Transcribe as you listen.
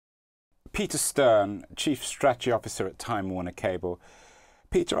Peter Stern, Chief Strategy Officer at Time Warner Cable.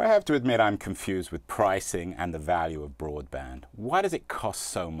 Peter, I have to admit I'm confused with pricing and the value of broadband. Why does it cost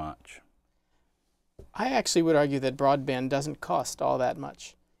so much? I actually would argue that broadband doesn't cost all that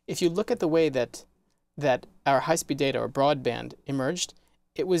much. If you look at the way that our high-speed data or broadband emerged,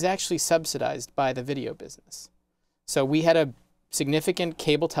 it was actually subsidized by the video business. So we had a significant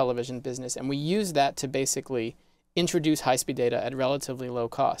cable television business, and we used that to basically introduce high-speed data at relatively low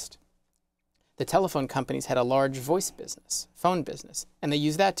cost. The telephone companies had a large voice business, phone business, and they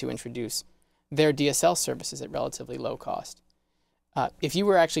used that to introduce their DSL services at relatively low cost. If you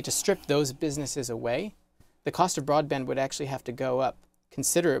were actually to strip those businesses away, the cost of broadband would actually have to go up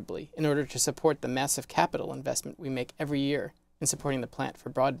considerably in order to support the massive capital investment we make every year in supporting the plant for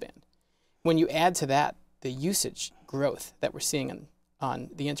broadband. When you add to that the usage growth that we're seeing on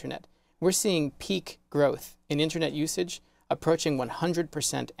the internet, we're seeing peak growth in internet usage approaching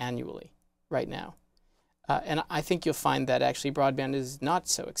 100% annually right now. And I think you'll find that actually broadband is not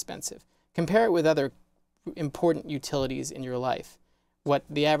so expensive. Compare it with other important utilities in your life. What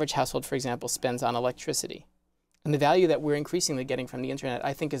the average household, for example, spends on electricity. And the value that we're increasingly getting from the internet,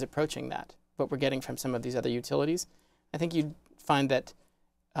 I think, is approaching that, what we're getting from some of these other utilities. I think you'd find that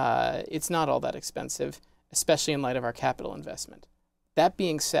it's not all that expensive, especially in light of our capital investment. That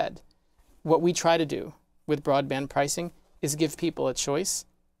being said, what we try to do with broadband pricing is give people a choice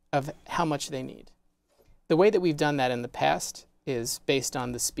of how much they need. The way that we've done that in the past is based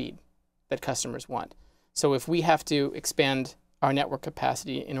on the speed that customers want. So if we have to expand our network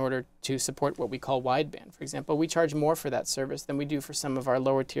capacity in order to support what we call wideband, for example, we charge more for that service than we do for some of our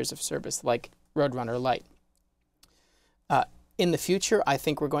lower tiers of service like Roadrunner Lite. In the future, I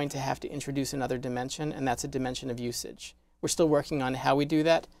think we're going to have to introduce another dimension, and that's a dimension of usage. We're still working on how we do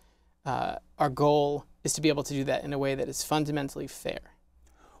that. Our goal is to be able to do that in a way that is fundamentally fair.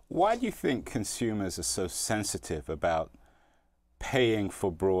 Why do you think consumers are so sensitive about paying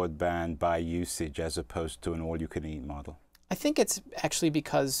for broadband by usage as opposed to an all-you-can-eat model? I think it's actually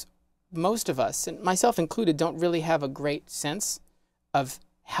because most of us, and myself included, don't really have a great sense of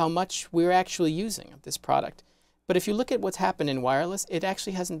how much we're actually using of this product. But if you look at what's happened in wireless, it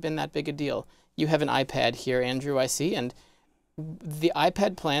actually hasn't been that big a deal. You have an iPad here, Andrew, I see, and the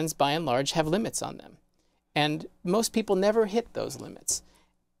iPad plans, by and large, have limits on them. And most people never hit those limits.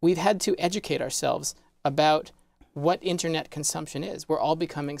 We've had to educate ourselves about what internet consumption is. We're all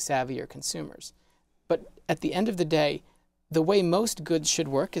becoming savvier consumers. But at the end of the day, the way most goods should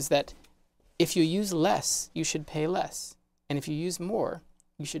work is that if you use less, you should pay less. And if you use more,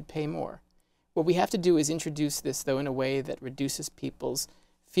 you should pay more. What we have to do is introduce this, though, in a way that reduces people's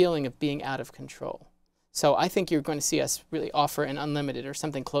feeling of being out of control. So I think you're going to see us really offer an unlimited or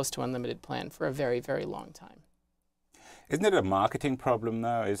something close to unlimited plan for a very, very long time. Isn't it a marketing problem,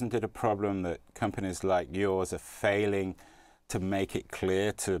 though? Isn't it a problem that companies like yours are failing to make it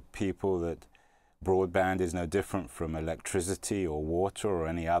clear to people that broadband is no different from electricity or water or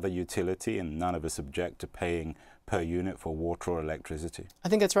any other utility, and none of us object to paying per unit for water or electricity? I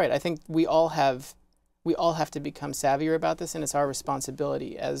think that's right. I think we all have to become savvier about this, and it's our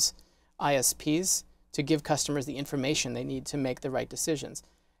responsibility as ISPs to give customers the information they need to make the right decisions.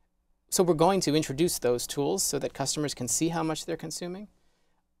 So we're going to introduce those tools so that customers can see how much they're consuming.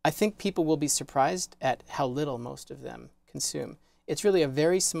 I think people will be surprised at how little most of them consume. It's really a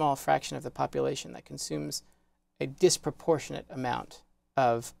very small fraction of the population that consumes a disproportionate amount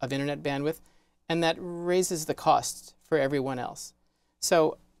of internet bandwidth, and that raises the costs for everyone else.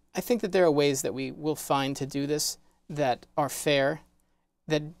 So I think that there are ways that we will find to do this that are fair,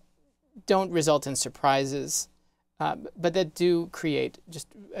 that don't result in surprises, but that do create just,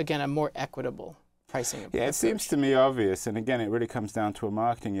 again, a more equitable pricing approach. Yeah, it seems to me obvious, and again, it really comes down to a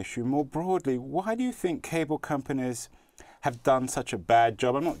marketing issue. More broadly, why do you think cable companies have done such a bad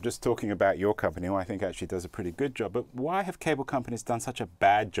job? I'm not just talking about your company, who I think actually does a pretty good job, but why have cable companies done such a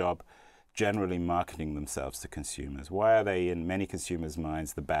bad job generally marketing themselves to consumers? Why are they, in many consumers'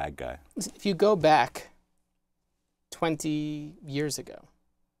 minds, the bad guy? If you go back 20 years ago,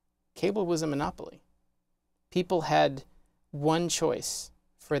 cable was a monopoly. People had one choice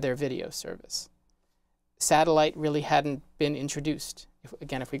for their video service. Satellite really hadn't been introduced,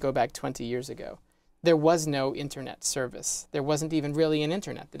 if we go back 20 years ago. There was no internet service. There wasn't even really an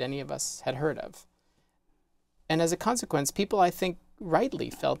internet that any of us had heard of. And as a consequence, people, I think, rightly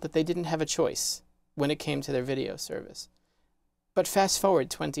felt that they didn't have a choice when it came to their video service. But fast forward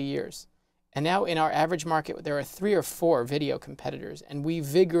 20 years, and now in our average market, there are 3 or 4 video competitors, and we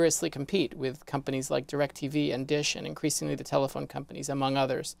vigorously compete with companies like DirecTV and Dish, and increasingly the telephone companies, among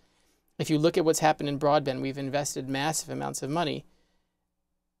others. If you look at what's happened in broadband, we've invested massive amounts of money.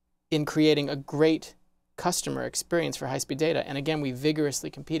 in creating a great customer experience for high-speed data. And again, we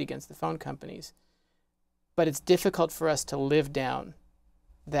vigorously compete against the phone companies. But it's difficult for us to live down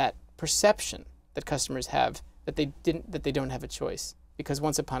that perception that customers have that they don't have a choice, because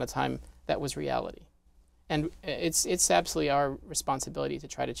once upon a time that was reality. And it's absolutely our responsibility to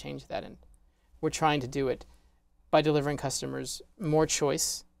try to change that, and we're trying to do it by delivering customers more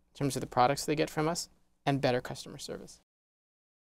choice in terms of the products they get from us and better customer service.